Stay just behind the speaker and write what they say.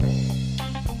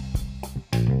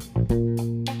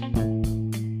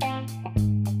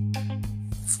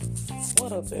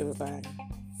everybody?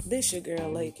 This your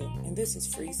girl Lakin, and this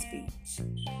is Free Speech.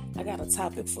 I got a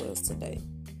topic for us today.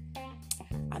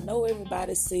 I know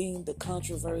everybody's seen the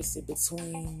controversy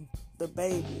between the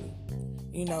baby,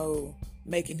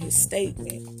 making his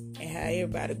statement, and how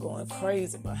everybody going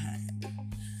crazy behind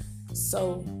it.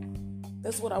 So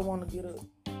that's what I want to get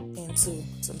into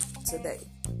today.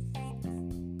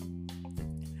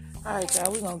 Alright,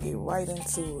 y'all, we're going to get right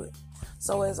into it.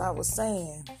 So as I was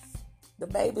saying, the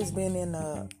baby's been in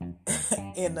the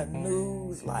in the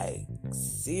news,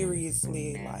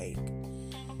 seriously,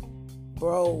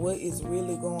 bro, what is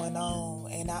really going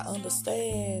on? And I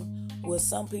understand what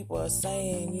some people are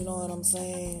saying, you know what I'm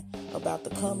saying, about the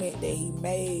comment that he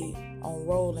made on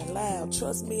Rolling Loud.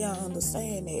 Trust me, I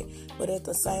understand that. But at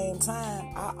the same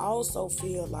time, I also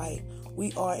feel like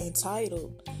we are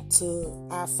entitled to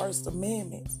our First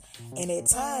Amendment. And at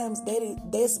times,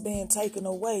 that's been taken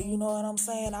away. You know what I'm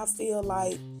saying? I feel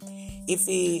like if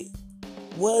it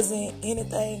wasn't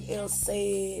anything else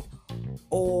said,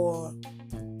 or,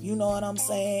 you know what I'm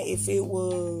saying, if it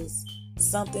was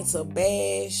something to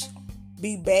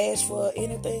be bashed for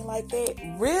anything like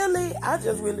that, really, I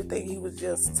just really think he was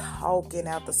just talking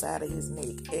out the side of his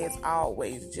neck, as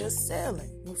always, just selling.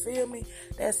 You feel me?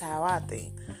 That's how I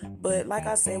think. But like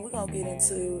I said, we're going to get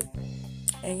into it.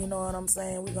 And you know what I'm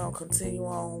saying? We're going to continue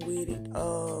on with it.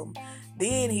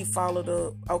 Then he followed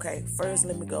up. Okay, first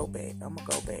let me go back. I'm going to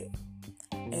go back.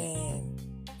 And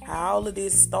how all of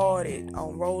this started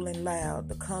on Rolling Loud,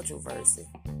 the controversy.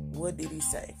 What did he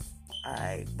say?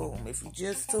 Alright, boom. If you're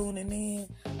just tuning in,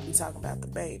 we talking about the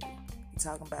baby. We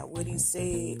talking about what he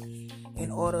said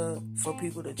in order for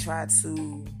people to try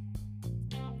to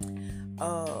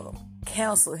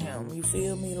cancel him. You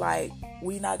feel me?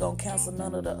 We not gonna cancel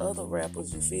none of the other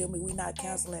rappers. You feel me? We not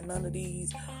canceling none of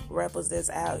these rappers that's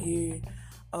out here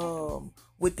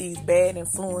with these bad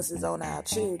influences on our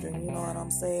children. You know what I'm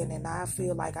saying? And I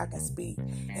feel like I can speak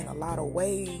in a lot of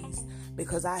ways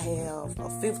because I have a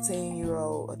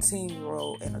 15-year-old, a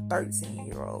 10-year-old, and a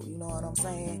 13-year-old. You know what I'm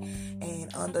saying?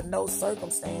 And under no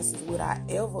circumstances would I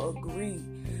ever agree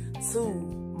to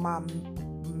my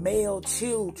male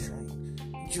children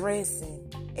dressing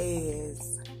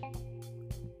as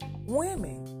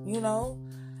women,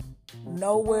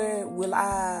 Nowhere will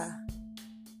I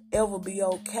ever be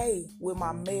okay with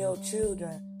my male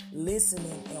children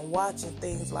listening and watching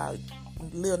things like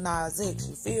Lil Nas X,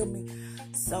 you feel me?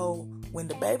 So when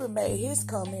the baby made his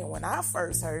comment, when I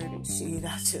first heard it,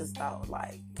 I just thought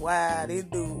wow, this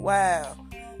dude, wow.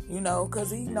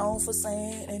 Because he's known for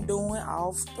saying and doing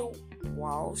off the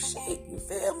wall shit, you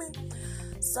feel me?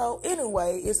 So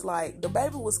anyway, it's the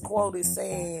baby was quoted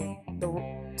saying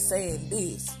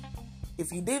this: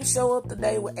 if you didn't show up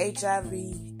today with HIV,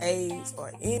 AIDS,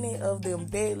 or any of them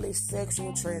deadly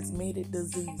sexual transmitted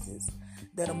diseases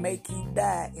that'll make you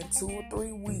die in 2 or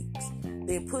 3 weeks,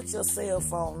 then put your cell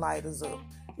phone lighters up.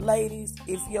 Ladies,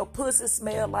 if your pussy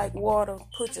smell like water,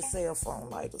 put your cell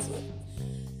phone lighters up.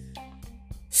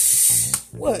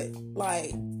 What?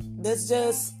 That's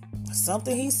just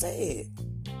something he said.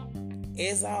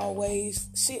 As always,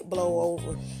 shit blow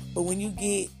over. But when you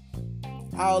get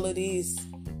all of this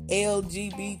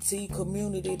LGBT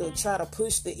community to try to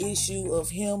push the issue of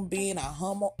him being a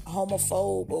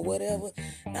homophobe or whatever,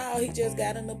 now he just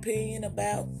got an opinion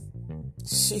about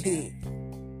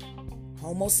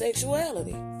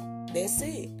homosexuality. That's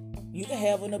it. You can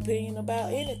have an opinion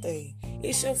about anything.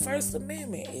 It's your First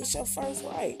Amendment. It's your first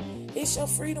right. It's your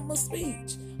freedom of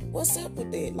speech. What's up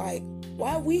with that?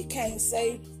 Why we can't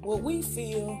say what we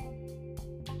feel,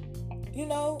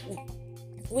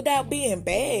 without being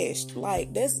bashed?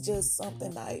 That's just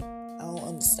something I don't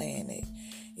understand it.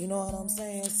 You know what I'm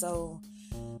saying? So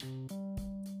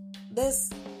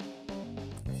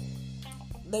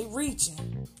they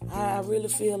reaching. I really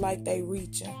feel like they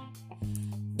reaching.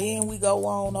 Then we go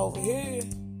on over here,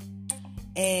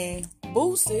 and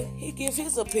Boosie, he give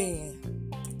his opinion.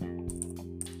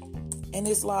 And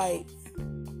it's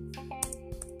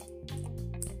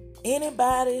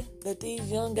anybody that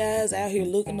these young guys out here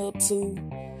looking up to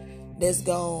that's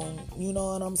gonna, you know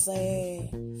what I'm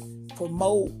saying,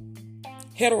 promote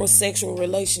heterosexual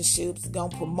relationships,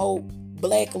 gonna promote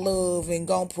black love, and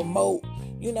gonna promote,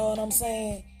 you know what I'm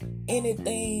saying,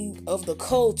 anything of the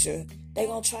culture, they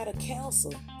gonna try to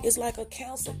cancel. It's like a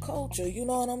cancel culture, you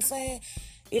know what I'm saying?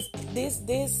 If this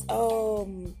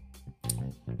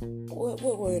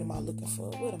what word am I looking for?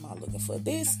 What am I looking for?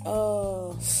 This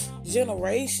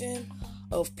generation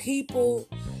of people,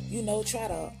 try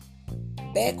to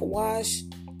backwash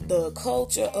the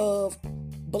culture of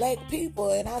black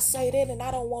people. And I say that, and I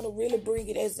don't want to really bring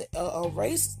it as a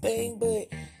racist thing, but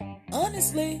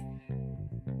honestly,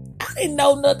 didn't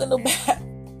know nothing about,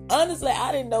 honestly,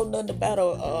 I didn't know nothing about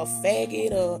a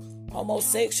faggot or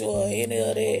homosexual or any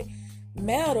of that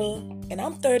matter. And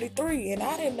I'm 33, and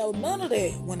I didn't know none of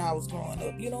that when I was growing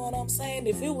up. You know what I'm saying?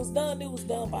 If it was done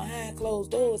behind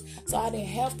closed doors. So I didn't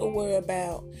have to worry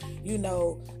about,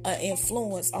 an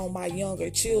influence on my younger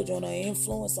children, or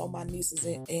influence on my nieces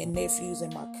and nephews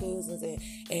and my cousins and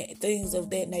things of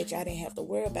that nature. I didn't have to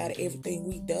worry about it. Everything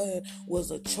we done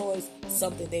was a choice,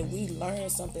 something that we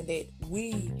learned, something that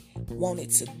we wanted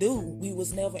to do. We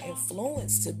was never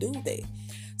influenced to do that.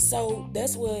 So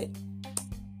that's what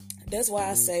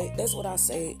I say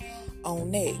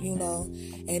on that,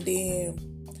 And then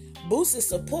Boosie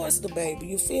supports the baby,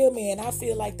 you feel me? And I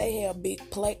feel like they have big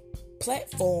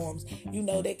platforms,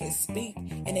 they can speak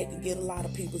and they can get a lot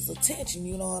of people's attention,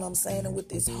 you know what I'm saying? And with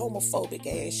this homophobic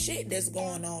ass shit that's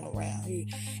going on around here.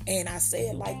 And I say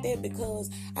it like that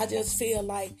because I just feel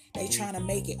like they trying to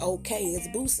make it okay, as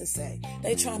Boosie say.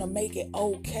 They trying to make it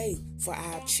okay for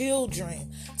our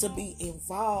children to be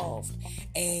involved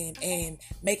and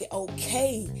make it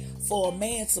okay for a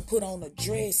man to put on a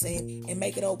dress and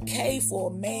make it okay for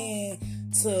a man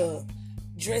to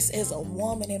dress as a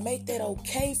woman, and make that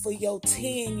okay for your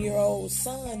 10-year-old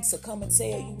son to come and tell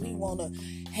you he want to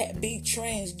be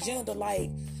transgender.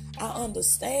 Like, I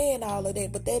understand all of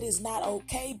that, but that is not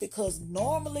okay, because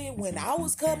normally when I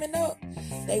was coming up,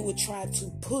 they would try to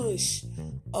push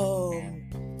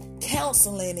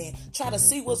counseling and try to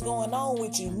see what's going on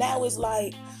with you. Now it's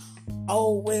like,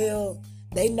 oh, well,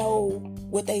 they know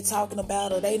what they talking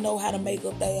about, or they know how to make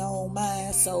up their own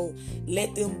mind, so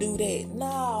let them do that. No,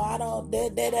 I don't.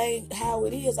 That ain't how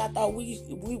it is. I thought we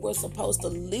were supposed to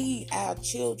lead our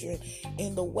children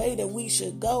in the way that we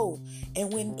should go,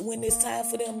 and when it's time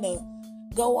for them to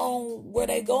go on where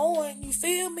they going, you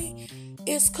feel me?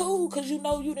 It's cool, because you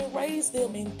didn't raise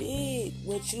them and did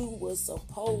what you were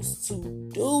supposed to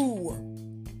do.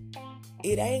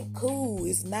 It ain't cool.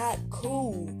 It's not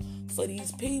cool for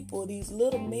these people, these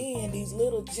little men, these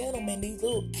little gentlemen, these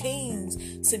little kings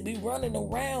to be running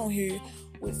around here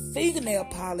with fingernail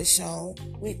polish on,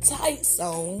 with tights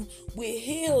on, with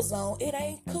heels on. It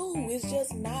ain't cool. It's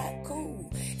just not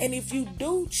cool. And if you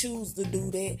do choose to do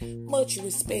that, much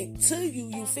respect to you,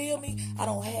 you feel me? I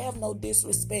don't have no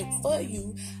disrespect for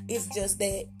you. It's just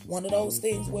that one of those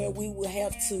things where we will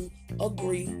have to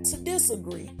agree to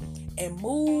disagree and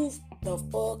move the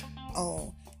fuck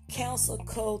on. Cancel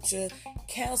culture,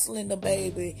 counseling the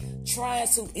baby, trying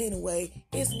to anyway,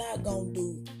 it's not gonna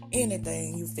do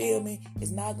anything, you feel me?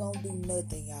 It's not gonna do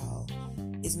nothing, y'all.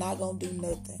 It's not gonna do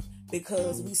nothing,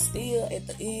 because we still at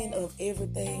the end of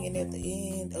everything, and at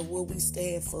the end of what we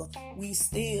stand for, we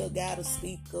still gotta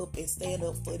speak up and stand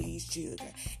up for these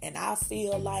children. And I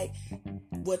feel like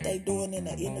what they doing in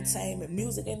the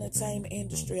music entertainment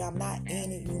industry, I'm not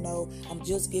in it, I'm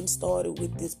just getting started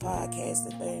with this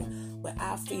podcasting thing, but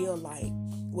I feel like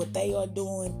what they are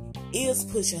doing is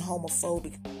pushing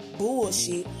homophobic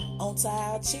bullshit onto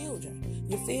our children.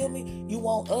 You feel me? You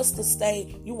want us to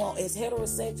stay, you want as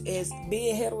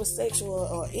being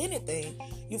heterosexual or anything,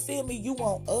 you feel me? You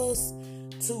want us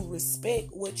to respect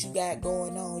what you got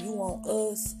going on. You want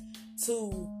us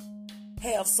to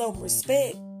have some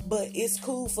respect. But it's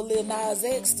cool for Lil Nas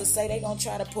X to say they gonna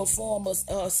try to perform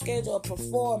schedule a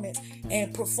performance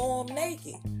and perform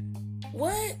naked.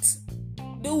 What?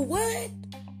 Do what?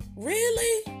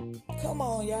 Really? Come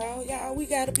on, y'all. Y'all, we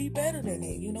gotta be better than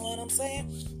that. You know what I'm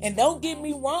saying? And don't get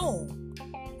me wrong.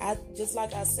 Just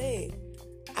like I said,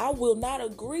 I will not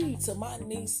agree to my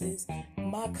nieces,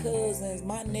 my cousins,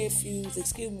 my nephews.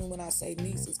 Excuse me when I say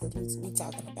nieces, because we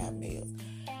talking about males.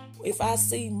 If I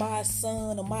see my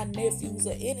son or my nephews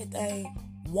or anything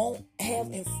won't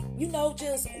have,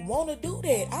 just want to do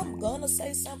that, I'm gonna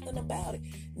say something about it.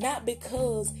 Not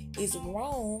because it's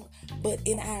wrong, but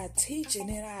in our teaching,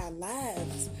 in our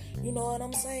lives. You know what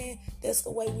I'm saying? That's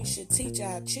the way we should teach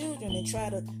our children and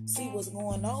try to see what's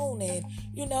going on. And,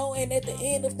 and at the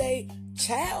end of their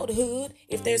childhood,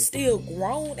 if they're still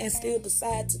grown and still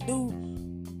decide to do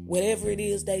whatever it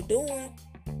is they doing,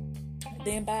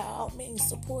 then by all means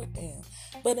support them.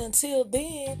 But until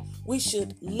then, we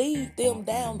should lead them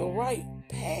down the right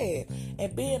path.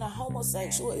 And being a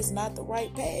homosexual is not the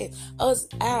right path.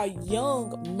 Our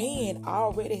young men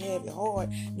already have it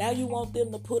hard. Now you want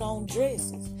them to put on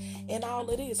dresses and all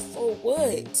of this for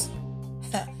what?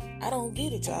 I don't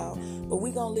get it, y'all. But we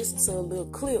gonna listen to a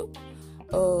little clip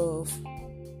of,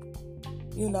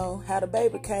 how the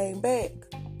baby came back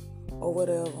or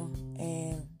whatever.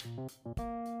 And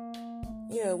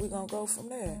yeah, we're going to go from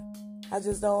there. I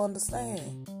just don't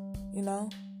understand.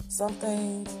 Some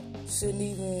things should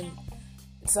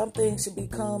be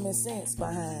common sense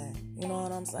behind. You know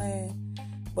what I'm saying?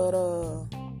 But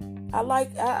I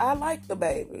like the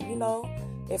baby, you know.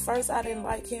 At first, I didn't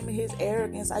like him and his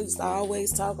arrogance. I used to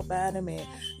always talk about him and,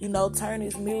 you know, turn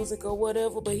his music or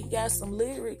whatever. But he got some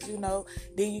lyrics, you know.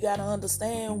 Then you got to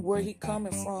understand where he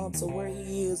coming from to where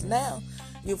he is now.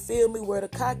 You feel me? Where the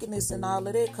cockiness and all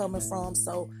of that coming from.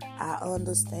 So I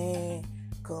understand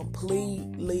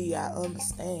completely. I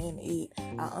understand it.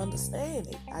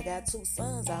 I got 2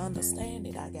 sons. I understand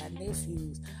it. I got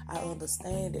nephews. I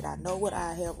understand it. I know what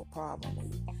I have a problem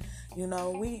with. You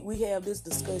know, we have this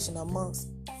discussion amongst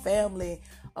family,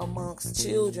 amongst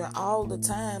children all the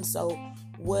time. So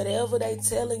whatever they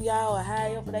telling y'all or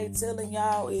however they telling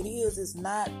y'all it's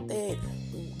not that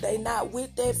they not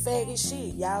with that faggot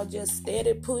shit. Y'all just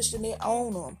steady pushing it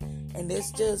on them. And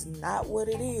it's just not what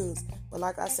it is. But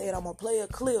like I said, I'm going to play a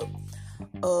clip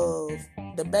of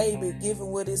the baby giving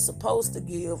what it's supposed to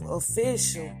give,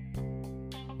 official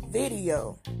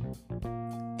video.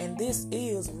 And this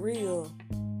is real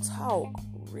talk,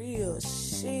 real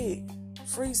shit.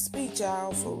 Free speech,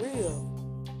 y'all, for real.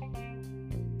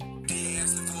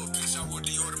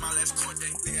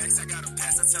 I got a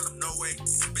pass, I tell them no way.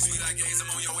 Bitch, we like gays, I'm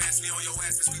on your ass, bitch,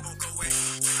 we won't go away.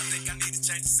 I think I need to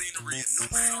change the scenery, a new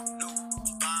man, new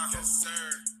vibe, yes sir,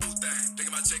 new thing.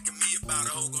 Think about checking me about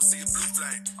a hoe, gon' see a blue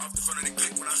flame. Off the front of the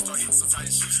clip when I start hitting some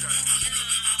tight shoe skirt.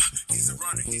 He's a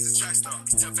runner, he's a track star.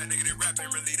 He's tough, that nigga that rap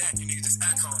ain't really that. You nigga just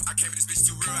act hard. I came with this bitch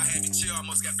too real, I had me chill,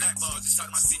 almost got blackballed. Just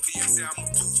talked to my CPA, say I'm a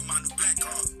proof for my new black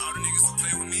card. All the niggas who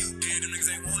play with me, who did, them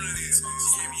niggas ain't one of this.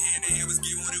 She gave me hand and it was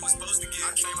giving what it was supposed to give.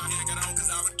 I came out here, got on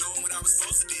cause I was doing what I was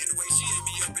supposed to do. The way she ate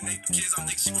me up and ate the kids, I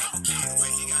think she want a kid. The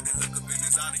way he got that look up in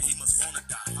his eye, he must wanna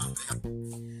die.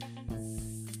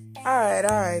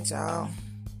 Alright, y'all.